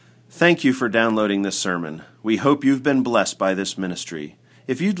Thank you for downloading this sermon. We hope you've been blessed by this ministry.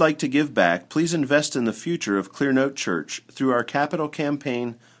 If you'd like to give back, please invest in the future of Clearnote Church through our capital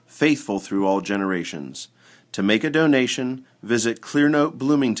campaign, Faithful Through All Generations. To make a donation, visit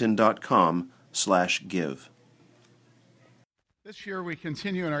clearnotebloomington.com/give. This year we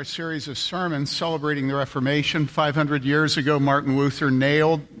continue in our series of sermons celebrating the Reformation. 500 years ago, Martin Luther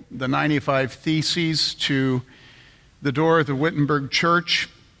nailed the 95 Theses to the door of the Wittenberg Church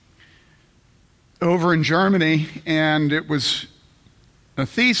over in Germany, and a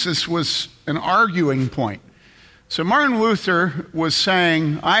thesis was an arguing point. So Martin Luther was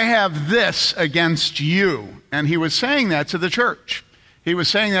saying, I have this against you. And he was saying that to the church. He was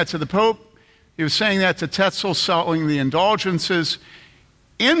saying that to the Pope. He was saying that to Tetzel selling the indulgences.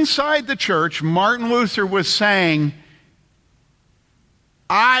 Inside the church, Martin Luther was saying,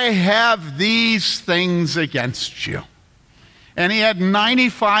 I have these things against you. And he had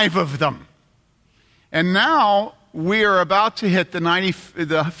 95 of them. And now we are about to hit the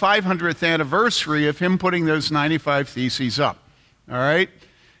 500th anniversary of him putting those 95 theses up. All right?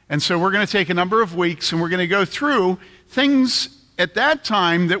 And so we're going to take a number of weeks and we're going to go through things at that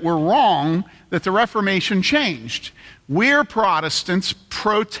time that were wrong that the Reformation changed. We're Protestants,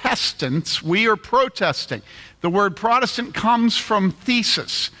 Protestants. We are protesting. The word Protestant comes from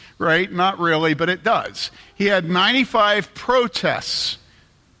thesis, right? Not really, but it does. He had 95 protests.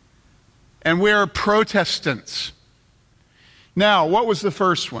 And we're Protestants. Now, what was the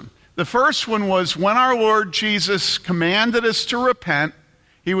first one? The first one was when our Lord Jesus commanded us to repent,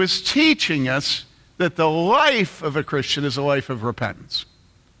 he was teaching us that the life of a Christian is a life of repentance.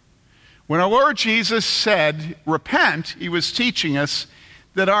 When our Lord Jesus said, repent, he was teaching us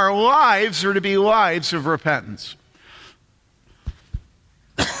that our lives are to be lives of repentance.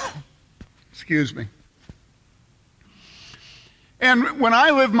 Excuse me. And when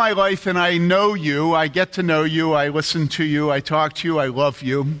I live my life and I know you, I get to know you, I listen to you, I talk to you, I love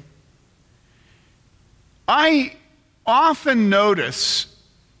you, I often notice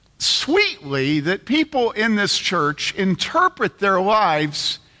sweetly that people in this church interpret their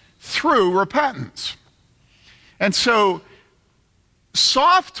lives through repentance. And so,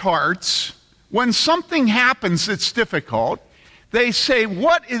 soft hearts, when something happens that's difficult, they say,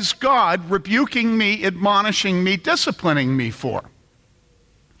 what is God rebuking me, admonishing me, disciplining me for?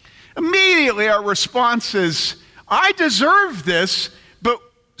 Immediately our response is, I deserve this, but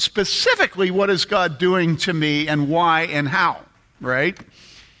specifically what is God doing to me and why and how, right?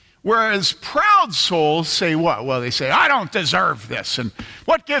 Whereas proud souls say what? Well, they say, I don't deserve this, and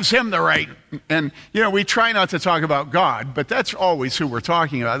what gives him the right? And, we try not to talk about God, but that's always who we're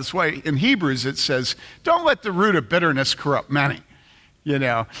talking about. That's why in Hebrews it says, don't let the root of bitterness corrupt many.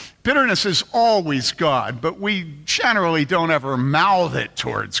 Bitterness is always God, but we generally don't ever mouth it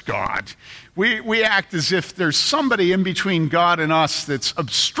towards God. We act as if there's somebody in between God and us that's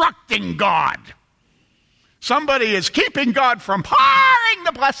obstructing God. Somebody is keeping God from pouring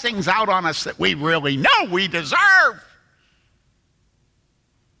the blessings out on us that we really know we deserve.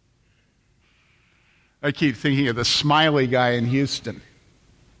 I keep thinking of the smiley guy in Houston.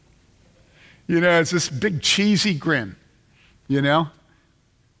 It's this big cheesy grin,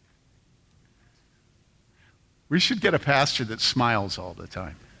 We should get a pastor that smiles all the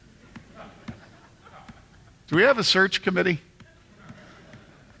time. Do we have a search committee?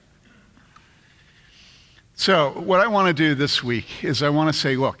 So what I want to do this week is I want to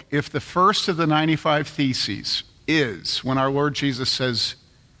say, look, if the first of the 95 theses is when our Lord Jesus says,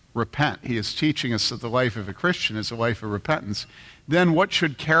 repent, he is teaching us that the life of a Christian is a life of repentance, then what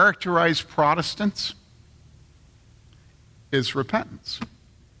should characterize Protestants is repentance.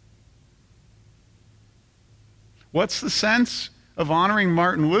 What's the sense of honoring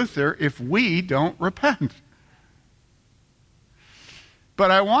Martin Luther if we don't repent?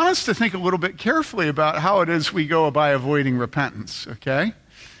 But I want us to think a little bit carefully about how it is we go by avoiding repentance, okay?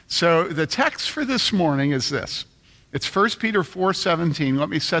 So the text for this morning is this. It's 1 Peter 4:17. Let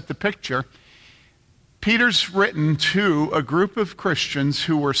me set the picture. Peter's written to a group of Christians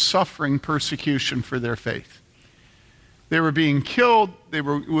who were suffering persecution for their faith. They were being killed, they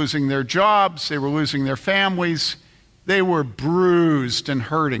were losing their jobs, they were losing their families. They were bruised and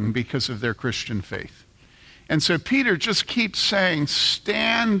hurting because of their Christian faith. And so Peter just keeps saying,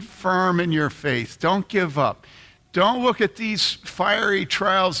 stand firm in your faith. Don't give up. Don't look at these fiery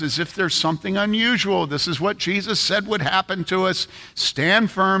trials as if there's something unusual. This is what Jesus said would happen to us.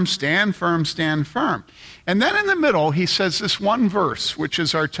 Stand firm, stand firm, stand firm. And then in the middle, he says this one verse, which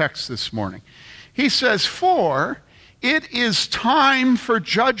is our text this morning. He says, for it is time for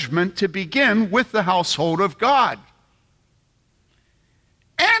judgment to begin with the household of God.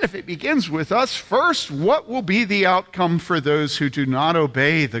 And if it begins with us first, what will be the outcome for those who do not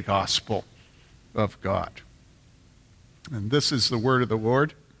obey the gospel of God? And this is the word of the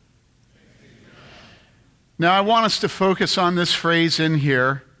Lord. Now, I want us to focus on this phrase in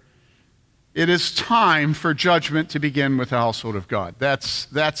here. It is time for judgment to begin with the household of God. That's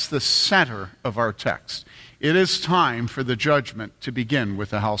the center of our text. It is time for the judgment to begin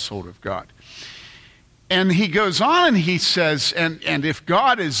with the household of God. And he goes on and he says, and if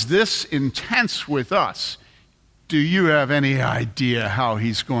God is this intense with us, do you have any idea how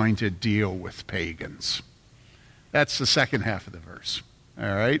he's going to deal with pagans? That's the second half of the verse.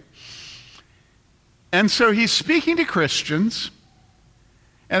 All right? And so he's speaking to Christians.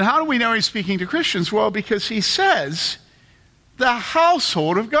 And how do we know he's speaking to Christians? Well, because he says, the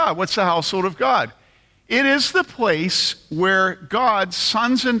household of God. What's the household of God? It is the place where God's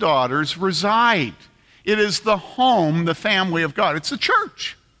sons and daughters reside. It is the home, the family of God. It's the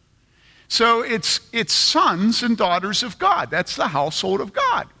church. So it's sons and daughters of God. That's the household of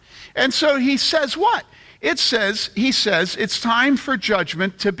God. And so he says what? He says it's time for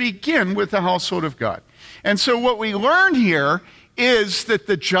judgment to begin with the household of God. And so what we learn here is that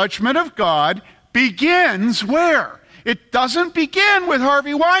the judgment of God begins where? It doesn't begin with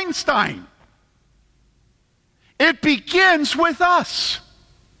Harvey Weinstein. It begins with us.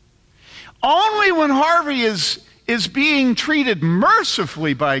 Only when Harvey is being treated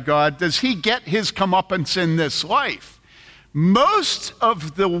mercifully by God does he get his comeuppance in this life. Most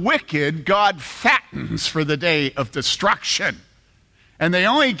of the wicked God fattens for the day of destruction. And they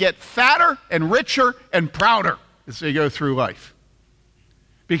only get fatter and richer and prouder as they go through life.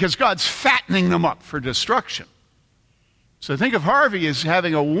 Because God's fattening them up for destruction. So think of Harvey as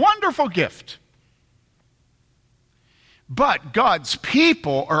having a wonderful gift. But God's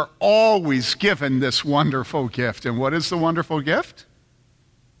people are always given this wonderful gift. And what is the wonderful gift?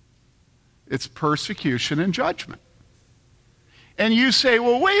 It's persecution and judgment. And you say,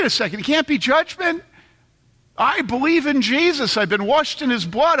 well, wait a second, it can't be judgment. I believe in Jesus. I've been washed in his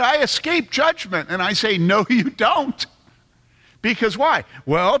blood. I escape judgment. And I say, no, you don't. Because why?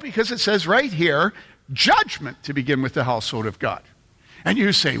 Well, because it says right here, judgment to begin with the household of God. And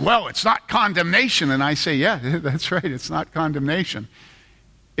you say, well, it's not condemnation. And I say, yeah, that's right. It's not condemnation.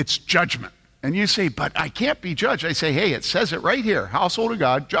 It's judgment. And you say, but I can't be judged. I say, hey, it says it right here. Household of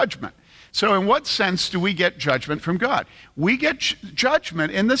God, judgment. So in what sense do we get judgment from God? We get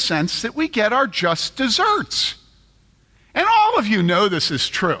judgment in the sense that we get our just deserts. And all of you know this is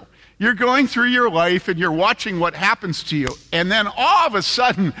true. You're going through your life and you're watching what happens to you. And then all of a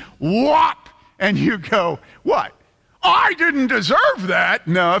sudden, whop, and you go, what? I didn't deserve that.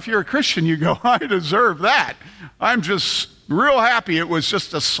 No, if you're a Christian, you go, I deserve that. I'm just real happy it was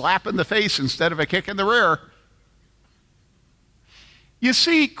just a slap in the face instead of a kick in the rear. You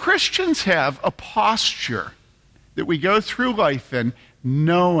see, Christians have a posture that we go through life in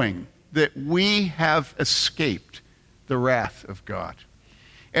knowing that we have escaped the wrath of God.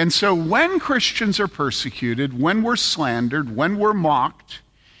 And so when Christians are persecuted, when we're slandered, when we're mocked,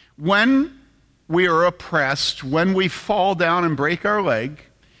 when we are oppressed, when we fall down and break our leg,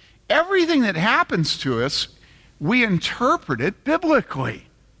 everything that happens to us, we interpret it biblically.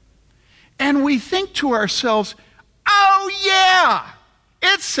 And we think to ourselves, oh yeah,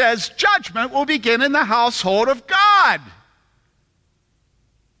 it says judgment will begin in the household of God.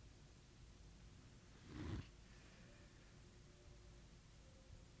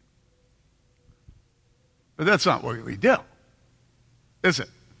 But that's not what we do, is it?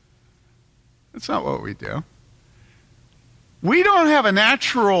 That's not what we do. We don't have a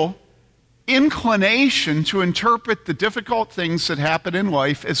natural inclination to interpret the difficult things that happen in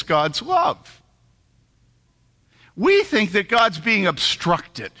life as God's love. We think that God's being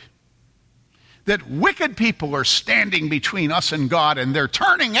obstructed, that wicked people are standing between us and God and they're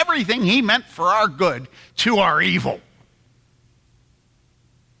turning everything he meant for our good to our evil.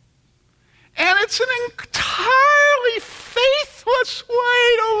 And it's an entirely faithless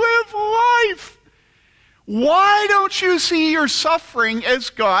way to live life. Why don't you see your suffering as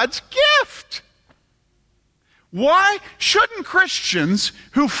God's gift? Why shouldn't Christians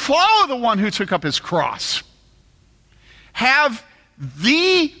who follow the one who took up his cross have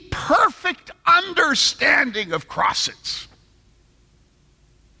the perfect understanding of crosses?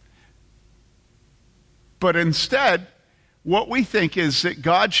 But instead, what we think is that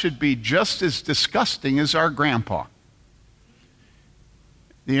God should be just as disgusting as our grandpa.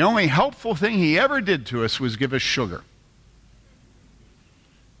 The only helpful thing he ever did to us was give us sugar.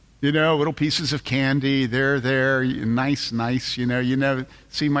 You know, little pieces of candy, they're there, nice, you know,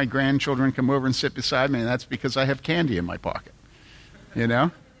 see my grandchildren come over and sit beside me, and that's because I have candy in my pocket, you know?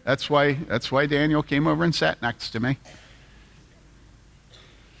 That's why Daniel came over and sat next to me.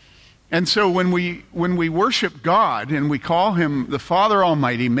 And so when we worship God and we call him the Father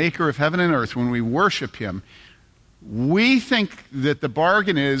Almighty, maker of heaven and earth, when we worship him, we think that the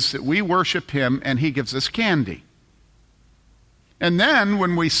bargain is that we worship him and he gives us candy. And then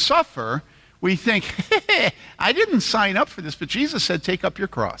when we suffer, we think, hey, I didn't sign up for this, but Jesus said, take up your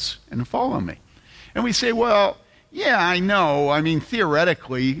cross and follow me. And we say, well, yeah, I know. I mean,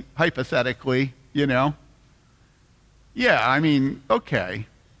 theoretically, hypothetically, yeah, I mean, okay.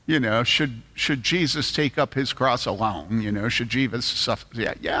 Should Jesus take up his cross alone? Should Jesus suffer?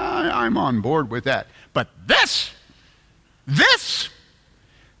 Yeah, I'm on board with that. But this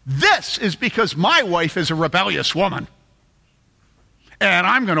is because my wife is a rebellious woman. And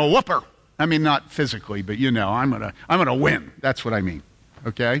I'm going to whoop her. I mean, not physically, but I'm going to win. That's what I mean.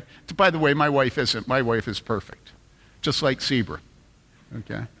 Okay? By the way, my wife isn't. My wife is perfect. Just like Zebra.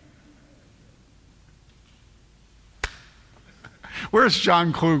 Okay? Where's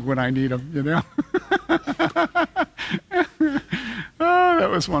John Klug when I need him, Oh, that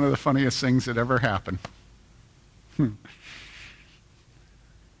was one of the funniest things that ever happened.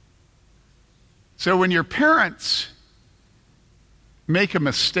 So when your parents make a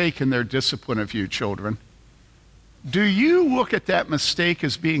mistake in their discipline of you children, do you look at that mistake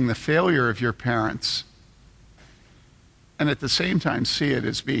as being the failure of your parents and at the same time see it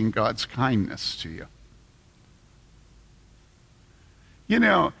as being God's kindness to you?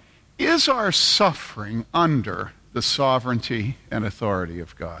 Is our suffering under the sovereignty and authority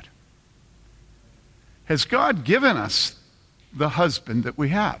of God? Has God given us the husband that we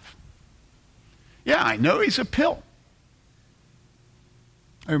have? Yeah, I know he's a pill.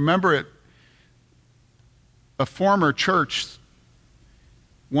 I remember at a former church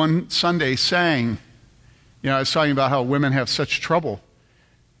one Sunday saying, I was talking about how women have such trouble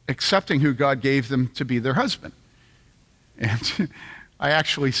accepting who God gave them to be their husband. And I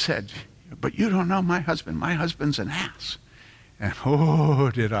actually said, but you don't know my husband. My husband's an ass. And oh,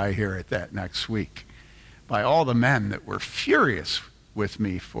 did I hear it that next week by all the men that were furious with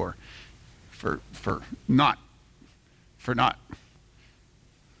me for not.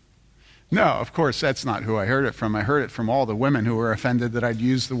 No, of course, that's not who I heard it from. I heard it from all the women who were offended that I'd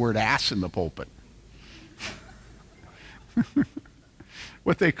used the word ass in the pulpit.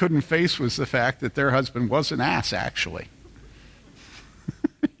 What they couldn't face was the fact that their husband was an ass, actually.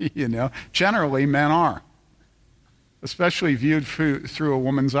 Generally men are, especially viewed through a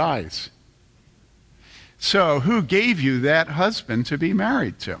woman's eyes. So who gave you that husband to be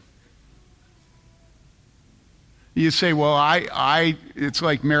married to? You say, well, it's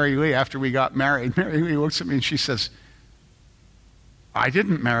like Mary Lee after we got married. Mary Lee looks at me and she says, I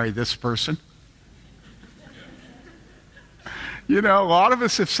didn't marry this person. A lot of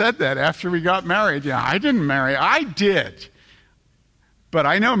us have said that after we got married. Yeah, I didn't marry. I did. But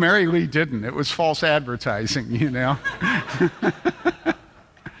I know Mary Lee didn't. It was false advertising,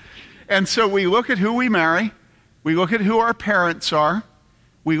 And so we look at who we marry. We look at who our parents are.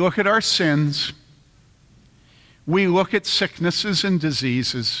 We look at our sins. We look at sicknesses and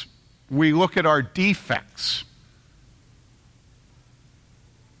diseases. We look at our defects.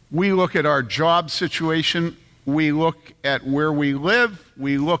 We look at our job situation. We look at where we live.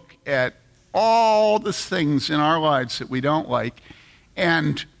 We look at all the things in our lives that we don't like.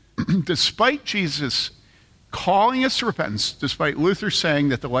 And despite Jesus calling us to repentance, despite Luther saying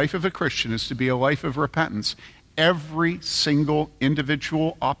that the life of a Christian is to be a life of repentance, every single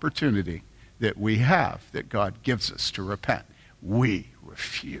individual opportunity that we have, that God gives us to repent, we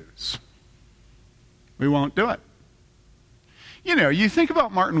refuse. We won't do it. You think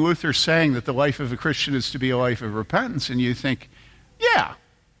about Martin Luther saying that the life of a Christian is to be a life of repentance, and you think, yeah,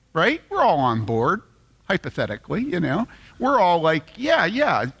 right? We're all on board, hypothetically, We're all like,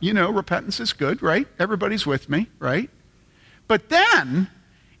 yeah, repentance is good, right? Everybody's with me, right? But then,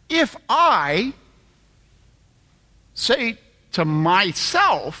 if I say to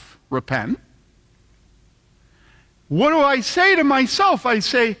myself, repent, what do I say to myself? I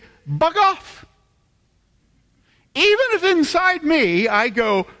say, bug off. Even if inside me I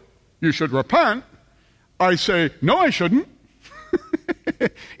go, you should repent, I say, no, I shouldn't.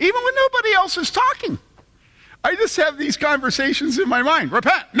 Even when nobody else is talking. I just have these conversations in my mind.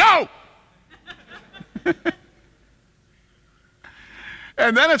 Repent. No!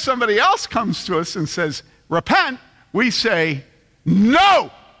 And then if somebody else comes to us and says, repent, we say,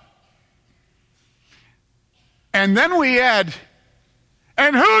 no! And then we add,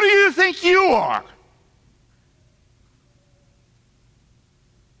 and who do you think you are?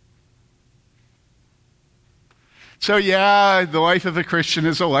 So yeah, the life of a Christian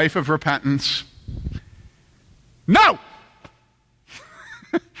is a life of repentance. No!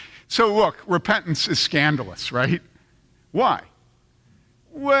 So look, repentance is scandalous, right? Why?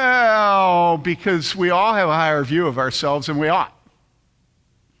 Well, because we all have a higher view of ourselves than we ought.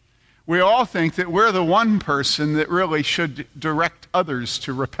 We all think that we're the one person that really should direct others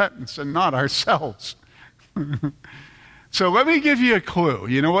to repentance and not ourselves. So let me give you a clue.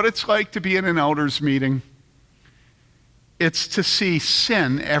 You know what it's like to be in an elders meeting? It's to see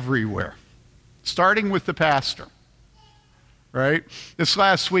sin everywhere, starting with the pastor, right? This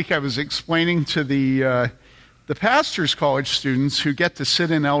last week I was explaining to the pastor's college students who get to sit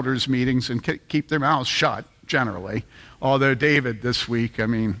in elders meetings and keep their mouths shut, generally. Although David this week,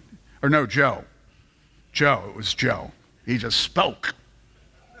 Joe. It was Joe. He just spoke.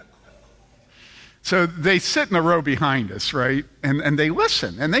 So they sit in a row behind us, right? And they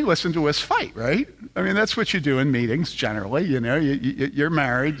listen. And they listen to us fight, right? I mean, that's what you do in meetings generally. You know, you're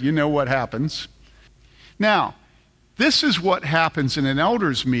married. You know what happens. Now, this is what happens in an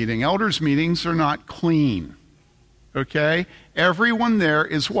elders meeting. Elders meetings are not clean, okay? Everyone there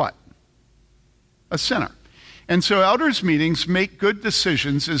is what? A sinner. And so elders meetings make good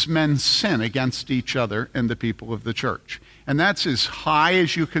decisions as men sin against each other and the people of the church. And that's as high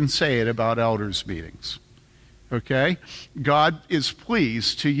as you can say it about elders meetings. Okay? God is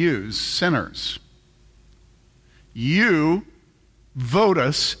pleased to use sinners. You vote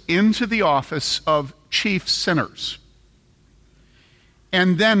us into the office of chief sinners.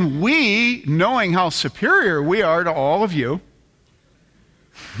 And then we, knowing how superior we are to all of you,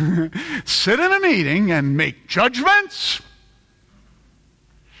 sit in a meeting and make judgments.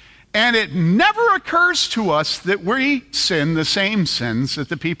 And it never occurs to us that we sin the same sins that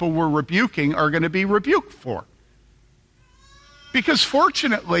the people we're rebuking are going to be rebuked for. Because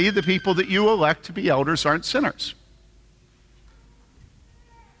fortunately, the people that you elect to be elders aren't sinners.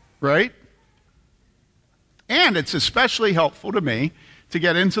 Right? And it's especially helpful to me to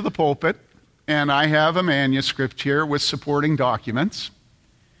get into the pulpit, and I have a manuscript here with supporting documents.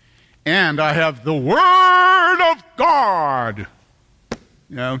 And I have the Word of God.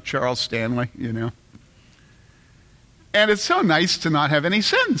 You know, Charles Stanley, you know. And it's so nice to not have any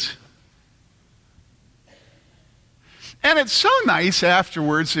sins. And it's so nice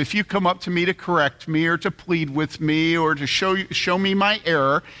afterwards if you come up to me to correct me or to plead with me or to show me my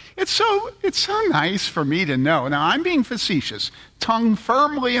error. It's so nice for me to know. Now, I'm being facetious. Tongue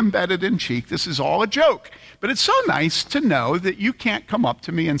firmly embedded in cheek. This is all a joke. But it's so nice to know that you can't come up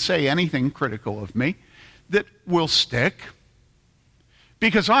to me and say anything critical of me that will stick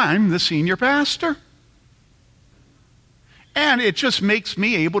because I'm the senior pastor. And it just makes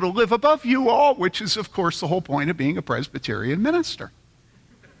me able to live above you all, which is, of course, the whole point of being a Presbyterian minister.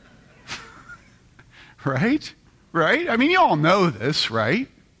 Right? Right? I mean, you all know this, right?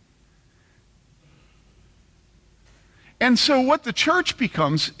 And so what the church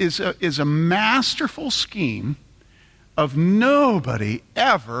becomes is a masterful scheme of nobody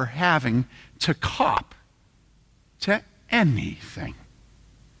ever having to cop to anything.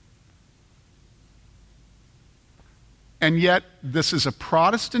 And yet, this is a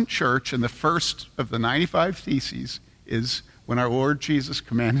Protestant church, and the first of the 95 Theses is when our Lord Jesus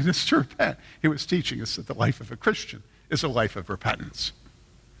commanded us to repent. He was teaching us that the life of a Christian is a life of repentance.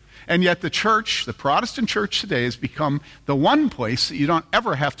 And yet the church, the Protestant church today, has become the one place that you don't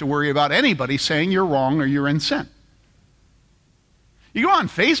ever have to worry about anybody saying you're wrong or you're in sin. You go on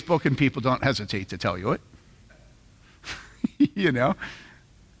Facebook and people don't hesitate to tell you it. You know,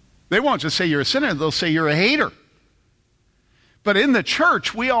 they won't just say you're a sinner, they'll say you're a hater. But in the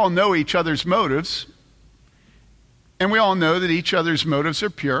church, we all know each other's motives, and we all know that each other's motives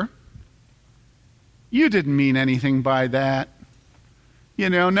are pure. You didn't mean anything by that. You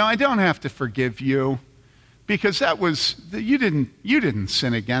know, no, I don't have to forgive you because you didn't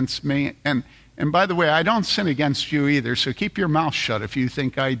sin against me. And by the way, I don't sin against you either, so keep your mouth shut if you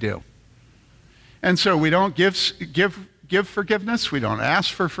think I do. And so we don't give forgiveness, we don't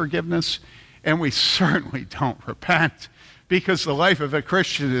ask for forgiveness, and we certainly don't repent. Because the life of a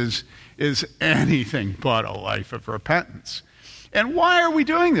Christian is anything but a life of repentance. And why are we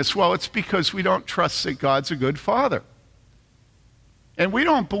doing this? Well, it's because we don't trust that God's a good father. And we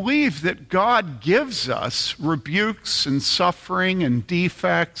don't believe that God gives us rebukes and suffering and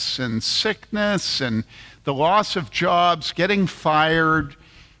defects and sickness and the loss of jobs, getting fired,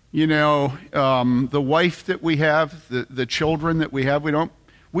 you know, the wife that we have, the children that we have.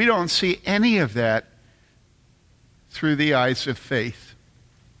 We don't see any of that through the eyes of faith.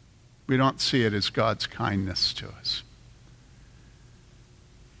 We don't see it as God's kindness to us.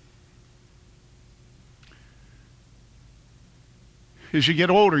 as you get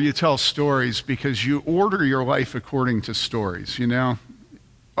older, you tell stories because you order your life according to stories, you know.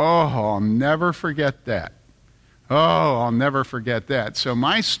 Oh, I'll never forget that. Oh, I'll never forget that. So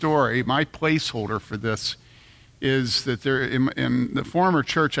my story, my placeholder for this is that there, in the former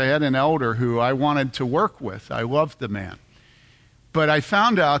church, I had an elder who I wanted to work with. I loved the man. But I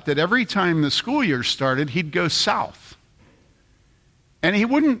found out that every time the school year started, he'd go south. And he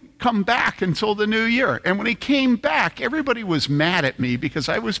wouldn't come back until the new year. And when he came back, everybody was mad at me because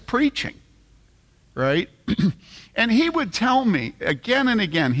I was preaching, right? And he would tell me again and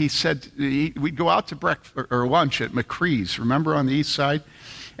again, he said, we'd go out to breakfast or lunch at McCree's, remember, on the east side?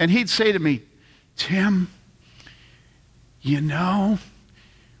 And he'd say to me, Tim, you know,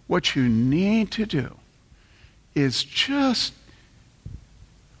 what you need to do is just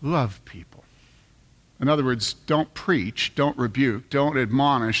love people. In other words, don't preach, don't rebuke, don't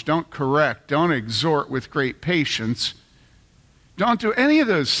admonish, don't correct, don't exhort with great patience. Don't do any of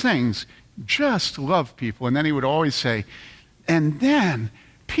those things. Just love people. And then he would always say, and then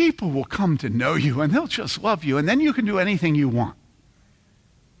people will come to know you and they'll just love you and then you can do anything you want.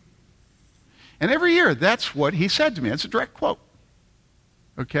 And every year, that's what he said to me. That's a direct quote.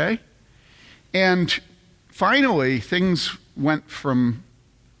 Okay? And finally, things went from,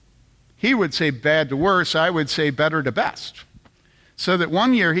 he would say bad to worse, I would say better to best. So that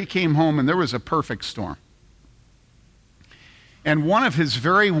one year he came home and there was a perfect storm. And one of his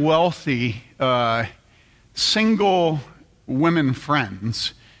very wealthy single women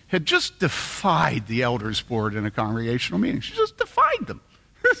friends had just defied the elders board in a congregational meeting. She just defied them.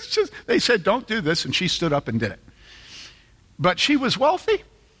 They said, don't do this, and she stood up and did it. But she was wealthy,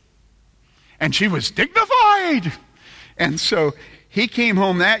 and she was dignified. And so he came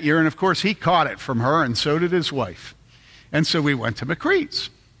home that year, and of course he caught it from her, and so did his wife. And so we went to McCree's.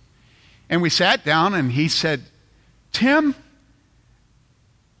 And we sat down, and he said, Tim,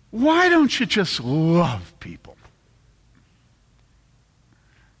 why don't you just love people?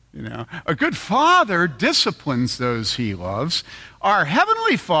 You know, a good father disciplines those he loves. Our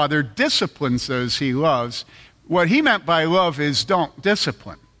heavenly Father disciplines those he loves. What he meant by love is don't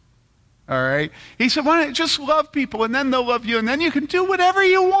discipline. All right? He said, why don't you just love people and then they'll love you and then you can do whatever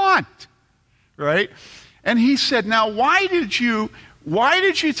you want. Right? And he said, now why did you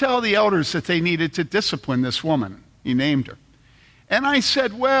tell the elders that they needed to discipline this woman? He named her. And I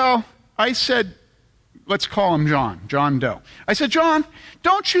said, let's call him John Doe. I said, John,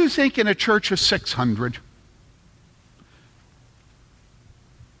 don't you think in a church of 600,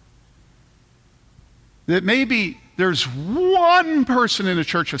 that maybe there's one person in a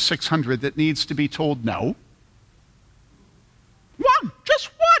church of 600 that needs to be told no? One,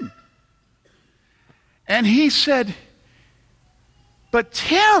 just one. And he said, but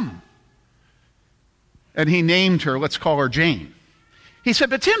Tim, and he named her, let's call her Jane. He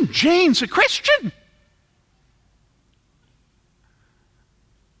said, but Tim, Jane's a Christian.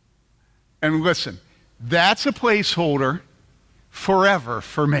 And listen, that's a placeholder forever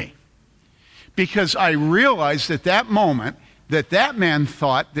for me. Because I realized at that moment that man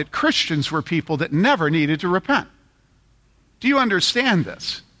thought that Christians were people that never needed to repent. Do you understand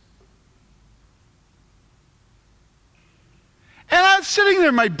this? And I was sitting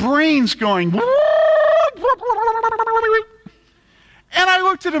there, my brain's going, and I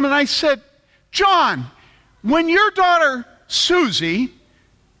looked at him and I said, John, when your daughter Susie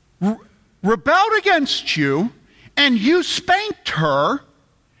rebelled against you and you spanked her,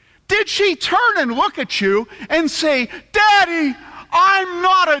 did she turn and look at you and say, Daddy, I'm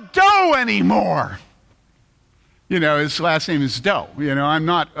not a Doe anymore? You know, his last name is Doe. You know, I'm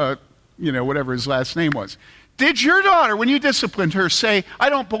not, whatever his last name was. Did your daughter, when you disciplined her, say, I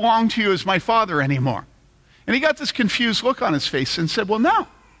don't belong to you as my father anymore? And he got this confused look on his face and said, well, no.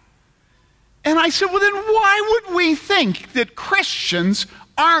 And I said, well, then why would we think that Christians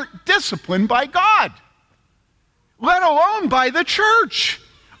aren't disciplined by God, let alone by the church?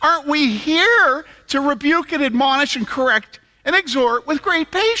 Aren't we here to rebuke and admonish and correct and exhort with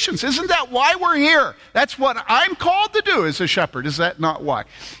great patience? Isn't that why we're here? That's what I'm called to do as a shepherd. Is that not why?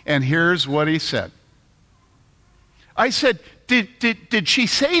 And here's what he said. I said, did she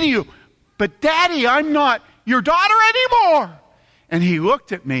say to you, but Daddy, I'm not your daughter anymore? And he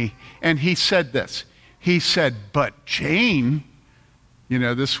looked at me and he said this. He said, but Jane,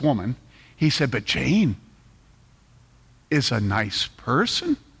 this woman, he said, but Jane is a nice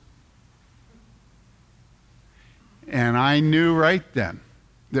person. And I knew right then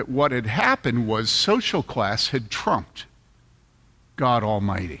that what had happened was social class had trumped God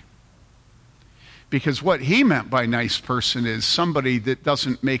Almighty. Because what he meant by nice person is somebody that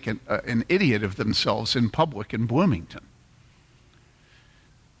doesn't make an idiot of themselves in public in Bloomington.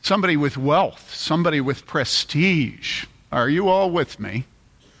 somebody with wealth, somebody with prestige. Are you all with me?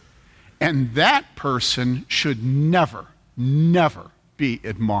 And that person should never, never be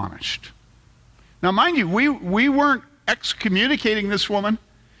admonished. Now, mind you, we weren't excommunicating this woman.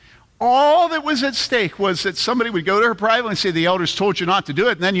 All that was at stake was that somebody would go to her privately and say, the elders told you not to do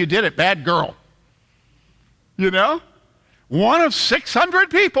it, and then you did it. Bad girl. You know? One of 600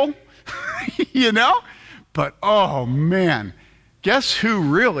 people. You know? But, oh, man. Guess who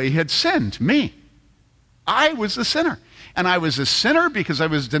really had sinned? Me. I was the sinner. And I was a sinner because I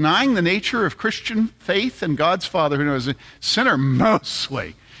was denying the nature of Christian faith and God's fatherhood. I was a sinner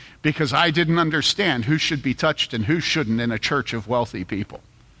mostly because I didn't understand who should be touched and who shouldn't in a church of wealthy people.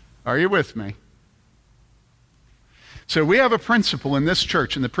 Are you with me? So we have a principle in this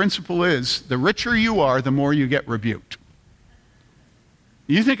church, and the principle is the richer you are, the more you get rebuked.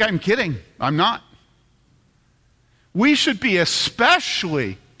 You think I'm kidding? I'm not. We should be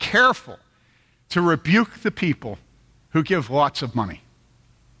especially careful to rebuke the people who give lots of money.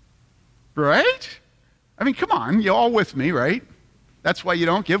 Right? I mean, come on, you all with me, right? That's why you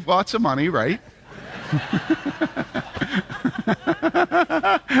don't give lots of money, right?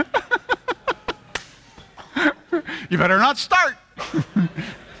 You better not start.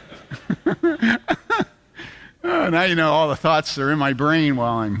 Oh, now you know all the thoughts that are in my brain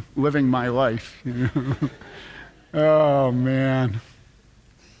while I'm living my life. Oh, man.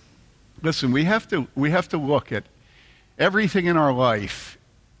 Listen, we have to look at everything in our life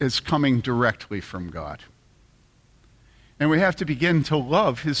is coming directly from God. And we have to begin to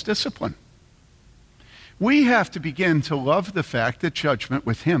love his discipline. We have to begin to love the fact that judgment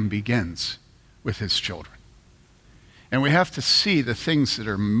with him begins with his children. And we have to see the things that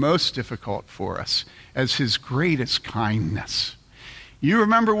are most difficult for us as his greatest kindness. You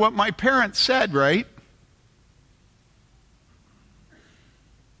remember what my parents said, right?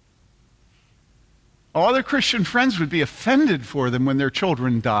 All their Christian friends would be offended for them when their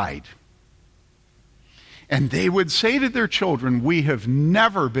children died. And they would say to their children, we have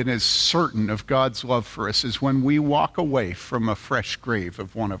never been as certain of God's love for us as when we walk away from a fresh grave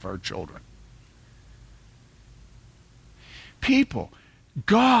of one of our children. People,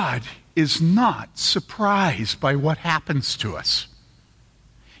 God is not surprised by what happens to us.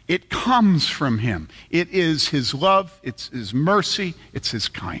 It comes from him. It is his love, it's his mercy, it's his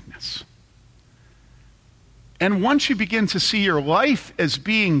kindness. And once you begin to see your life as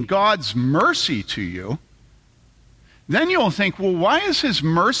being God's mercy to you, then you'll think, well, why is his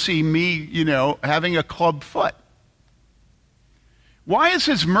mercy me, having a club foot? Why is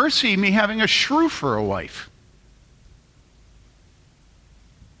his mercy me having a shrew for a wife?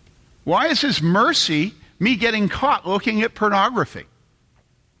 Why is his mercy me getting caught looking at pornography?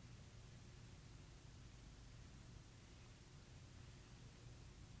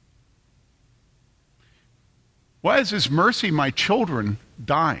 Why is his mercy my children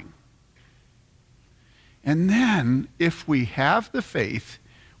dying? And then, if we have the faith,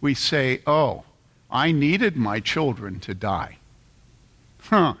 we say, oh, I needed my children to die.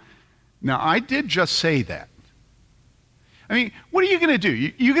 Now, I did just say that. I mean, what are you going to do?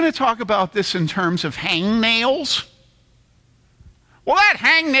 You're going to talk about this in terms of hangnails? Well, that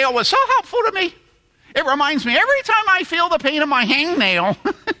hangnail was so helpful to me. It reminds me every time I feel the pain of my hangnail.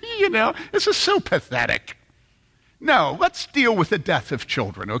 This is so pathetic. No, let's deal with the death of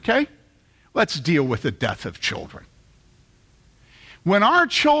children, okay? Let's deal with the death of children. When our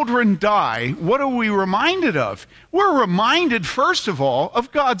children die, what are we reminded of? We're reminded, first of all,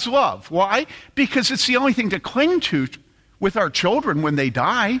 of God's love. Why? Because it's the only thing to cling to with our children when they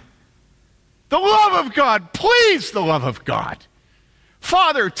die. The love of God, please, the love of God.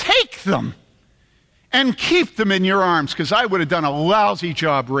 Father, take them and keep them in your arms, because I would have done a lousy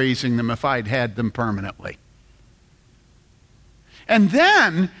job raising them if I'd had them permanently. And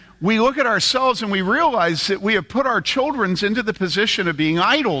then we look at ourselves and we realize that we have put our children into the position of being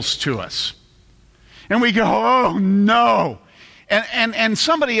idols to us. And we go, oh no. And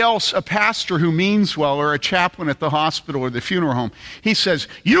somebody else, a pastor who means well, or a chaplain at the hospital or the funeral home, he says,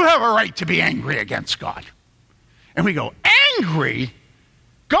 you have a right to be angry against God. And we go, angry?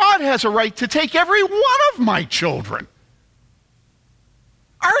 God has a right to take every one of my children.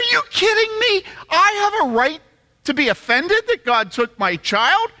 Are you kidding me? I have a right to be offended that God took my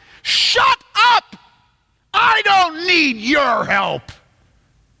child? Shut up! I don't need your help.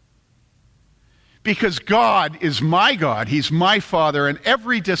 Because God is my God. He's my Father, and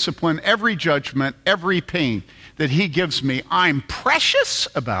every discipline, every judgment, every pain that he gives me, I'm precious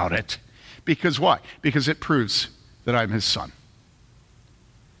about it. Because why? Because it proves that I'm his son.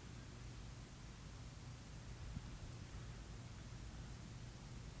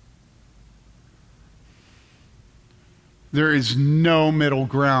 There is no middle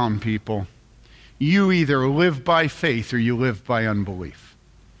ground, people. You either live by faith or you live by unbelief.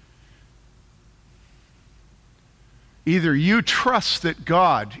 Either you trust that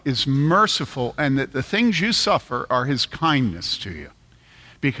God is merciful and that the things you suffer are his kindness to you.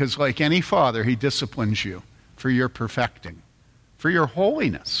 Because like any father, he disciplines you for your perfecting, for your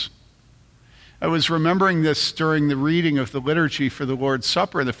holiness. I was remembering this during the reading of the liturgy for the Lord's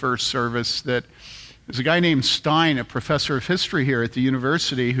Supper in the first service, that there's a guy named Stein, a professor of history here at the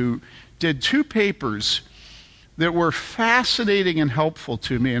university, who did 2 papers that were fascinating and helpful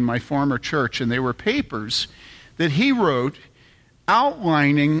to me in my former church. And they were papers that he wrote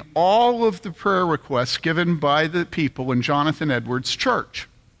outlining all of the prayer requests given by the people in Jonathan Edwards' church.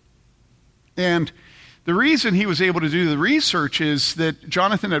 And the reason he was able to do the research is that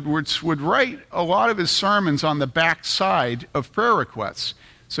Jonathan Edwards would write a lot of his sermons on the back side of prayer requests.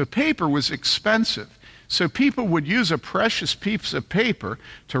 So paper was expensive. So people would use a precious piece of paper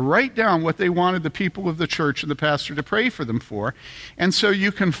to write down what they wanted the people of the church and the pastor to pray for them for. And so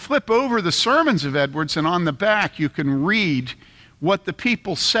you can flip over the sermons of Edwards, and on the back you can read what the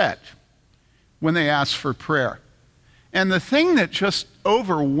people said when they asked for prayer. And the thing that just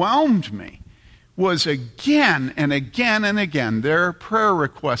overwhelmed me was again and again and again, their prayer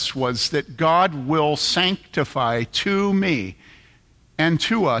request was that God will sanctify to me and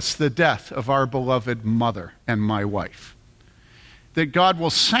to us the death of our beloved mother and my wife. That God will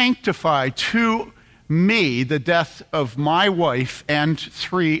sanctify to me the death of my wife and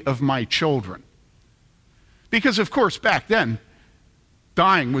 3 of my children. Because, of course, back then,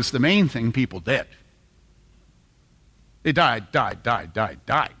 dying was the main thing people did. They died.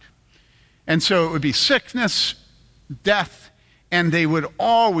 And so it would be sickness, death, and they would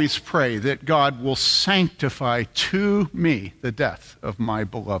always pray that God will sanctify to me the death of my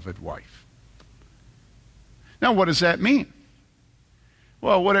beloved wife. Now, what does that mean?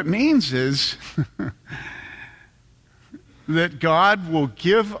 Well, what it means is that God will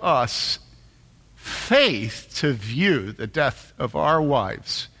give us faith to view the death of our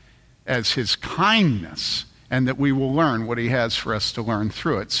wives as his kindness, and that we will learn what he has for us to learn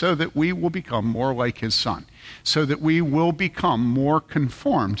through it, so that we will become more like his son, so that we will become more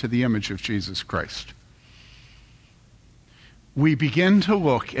conformed to the image of Jesus Christ. We begin to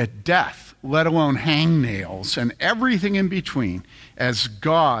look at death, let alone hangnails, and everything in between, as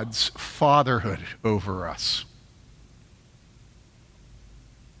God's fatherhood over us.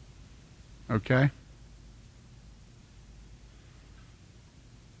 Okay?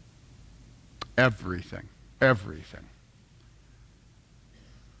 Everything.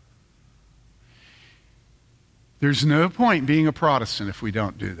 There's no point being a Protestant if we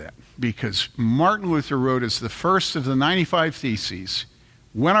don't do that, because Martin Luther wrote as the first of the 95 Theses,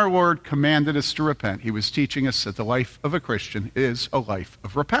 when our Lord commanded us to repent, he was teaching us that the life of a Christian is a life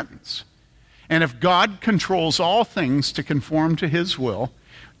of repentance. And if God controls all things to conform to his will,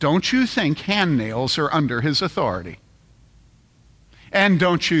 don't you think hangnails are under his authority? And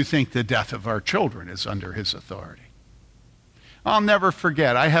don't you think the death of our children is under his authority? I'll never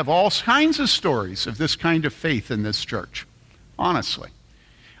forget, I have all kinds of stories of this kind of faith in this church, honestly.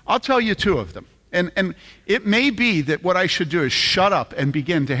 I'll tell you 2 of them. And it may be that what I should do is shut up and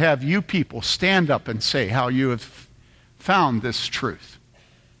begin to have you people stand up and say how you have found this truth.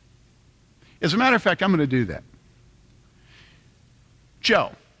 As a matter of fact, I'm going to do that.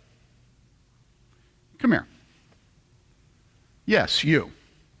 Joe, come here. Yes, you.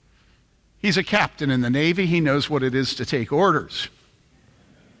 He's a captain in the Navy. He knows what it is to take orders.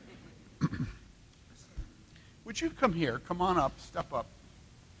 Would you come here? Come on up. Step up.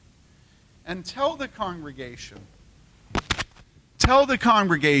 And tell the congregation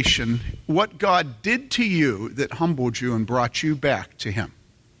what God did to you that humbled you and brought you back to him.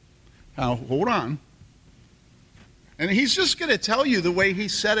 Now, hold on. And he's just going to tell you the way he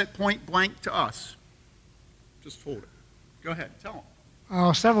said it point blank to us. Just hold it. Go ahead, tell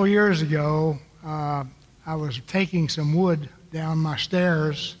them. Several years ago, I was taking some wood down my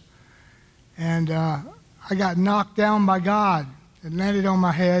stairs, and I got knocked down by God. It landed on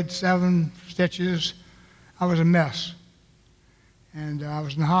my head, 7 stitches. I was a mess. And I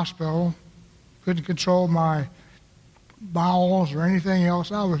was in the hospital, couldn't control my bowels or anything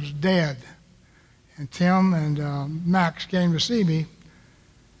else. I was dead. And Tim and Max came to see me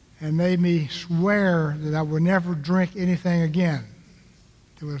and made me swear that I would never drink anything again.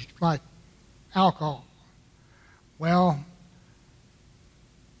 It was like alcohol. Well,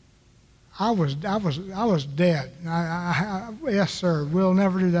 I was dead. Yes, sir, we'll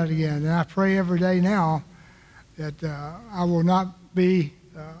never do that again. And I pray every day now that I will not be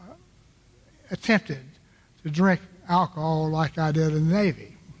tempted to drink alcohol like I did in the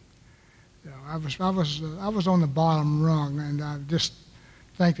Navy. I was on the bottom rung, and I just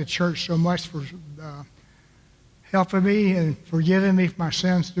thank the church so much for helping me and forgiving me for my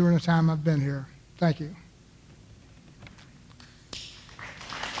sins during the time I've been here. Thank you.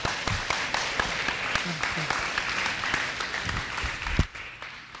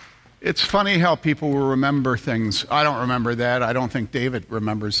 It's funny how people will remember things. I don't remember that. I don't think David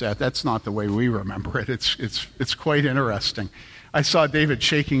remembers that. That's not the way we remember it. It's quite interesting. I saw David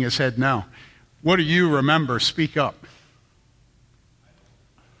shaking his head no. What do you remember? Speak up.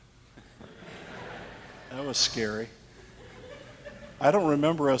 That was scary. I don't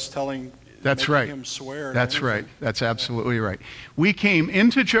remember us making him swear. That's right. That's absolutely right. We came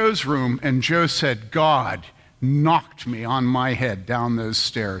into Joe's room, and Joe said, God knocked me on my head down those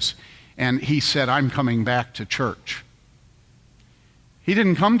stairs. And he said, I'm coming back to church. He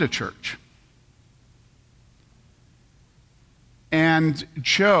didn't come to church. And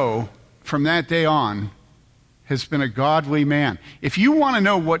Joe, from that day on, has been a godly man. If you want to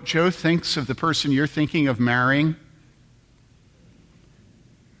know what Joe thinks of the person you're thinking of marrying,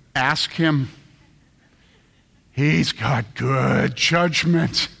 ask him. He's got good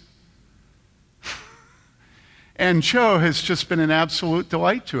judgment. And Joe has just been an absolute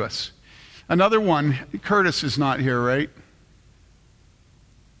delight to us. Another one, Curtis is not here, right?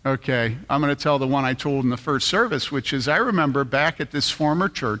 Okay, I'm going to tell the one I told in the first service, which is I remember back at this former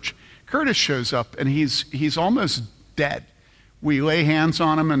church, Curtis shows up and he's almost dead. We lay hands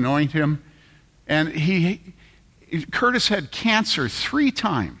on him, anoint him, and Curtis had cancer 3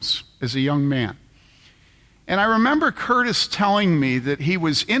 times as a young man. And I remember Curtis telling me that he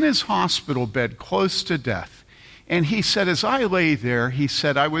was in his hospital bed close to death. And he said, as I lay there, he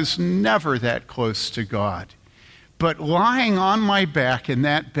said, I was never that close to God. But lying on my back in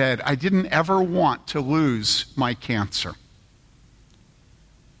that bed, I didn't ever want to lose my cancer.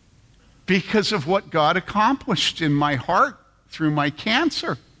 Because of what God accomplished in my heart through my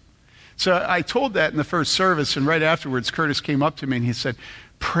cancer. So I told that in the first service, and right afterwards, Curtis came up to me and he said,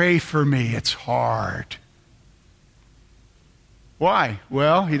 pray for me, it's hard. Why?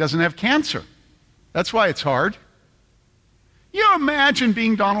 Well, he doesn't have cancer. That's why it's hard. You imagine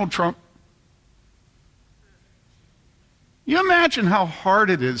being Donald Trump? You imagine how hard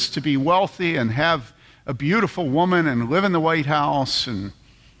it is to be wealthy and have a beautiful woman and live in the White House. And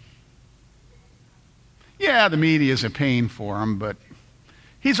yeah, the media is a pain for him, but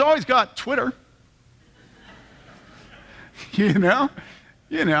he's always got Twitter. You know.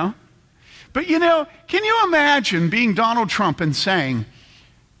 But can you imagine being Donald Trump and saying,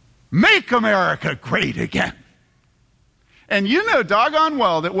 make America great again? And you know doggone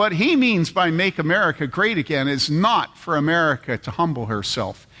well that what he means by make America great again is not for America to humble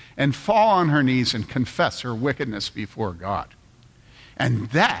herself and fall on her knees and confess her wickedness before God. And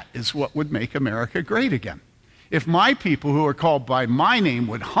that is what would make America great again. If my people who are called by my name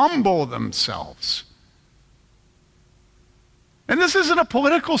would humble themselves. And this isn't a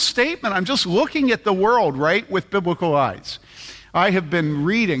political statement. I'm just looking at the world, right, with biblical eyes. I have been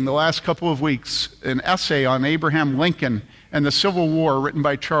reading the last couple of weeks an essay on Abraham Lincoln and the Civil War written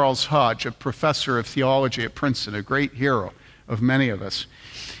by Charles Hodge, a professor of theology at Princeton, a great hero of many of us.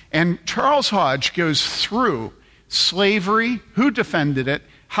 And Charles Hodge goes through slavery, who defended it,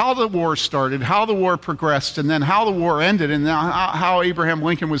 how the war started, how the war progressed, and then how the war ended, and how Abraham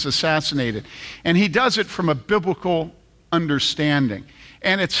Lincoln was assassinated. And he does it from a biblical understanding.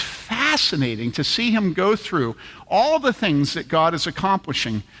 And it's fascinating to see him go through all the things that God is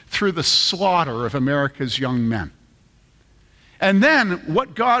accomplishing through the slaughter of America's young men. And then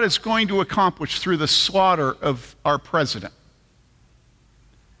what God is going to accomplish through the slaughter of our president.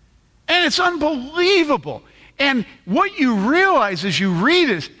 And it's unbelievable. And what you realize as you read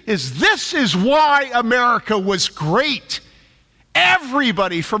it is this is why America was great.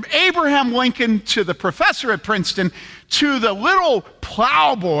 Everybody, from Abraham Lincoln to the professor at Princeton to the little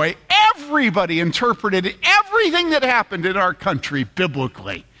plowboy, everybody interpreted everything that happened in our country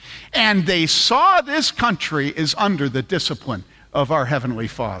biblically. And they saw this country is under the discipline of our Heavenly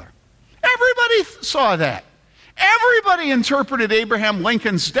Father. Everybody saw that. Everybody interpreted Abraham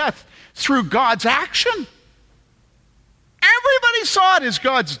Lincoln's death through God's action. Everybody saw it as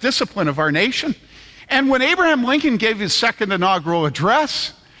God's discipline of our nation. And when Abraham Lincoln gave his second inaugural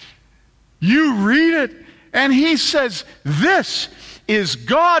address, you read it, and he says, this is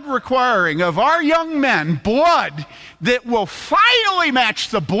God requiring of our young men blood that will finally match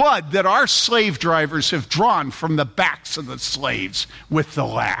the blood that our slave drivers have drawn from the backs of the slaves with the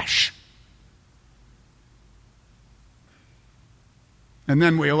lash. And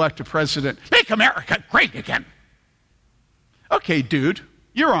then we elect a president, make America great again. Okay, dude,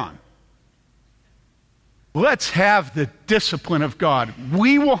 you're on. Let's have the discipline of God.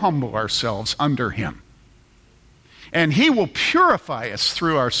 We will humble ourselves under him. And he will purify us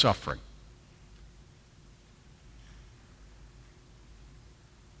through our suffering.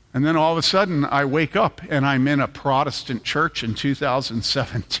 And then all of a sudden, I wake up and I'm in a Protestant church in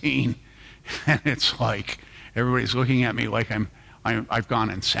 2017. And it's like, everybody's looking at me like I've gone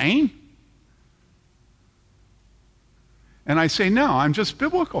insane. And I say, no, I'm just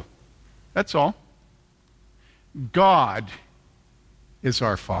biblical. That's all. God is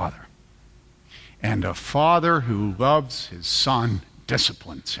our Father. And a father who loves his son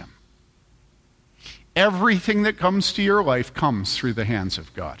disciplines him. Everything that comes to your life comes through the hands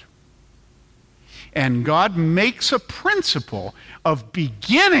of God. And God makes a principle of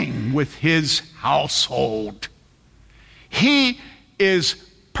beginning with his household. He is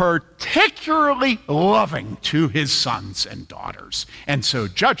particularly loving to his sons and daughters. And so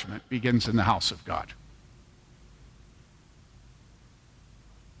judgment begins in the house of God.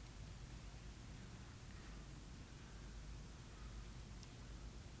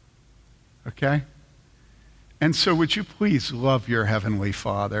 Okay? And so would you please love your Heavenly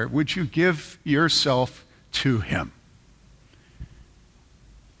Father? Would you give yourself to him?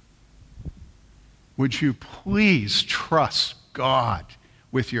 Would you please trust God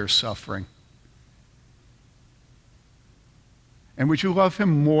with your suffering? And would you love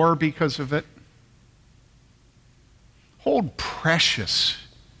him more because of it? Hold precious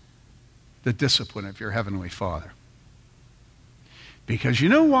the discipline of your Heavenly Father. Because you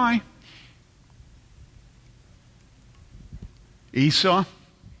know why? Esau,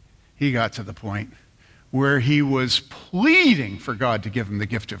 he got to the point where he was pleading for God to give him the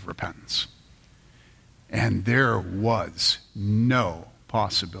gift of repentance. And there was no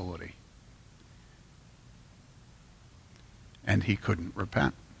possibility. And he couldn't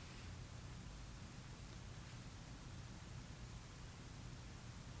repent.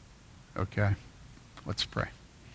 Okay, let's pray.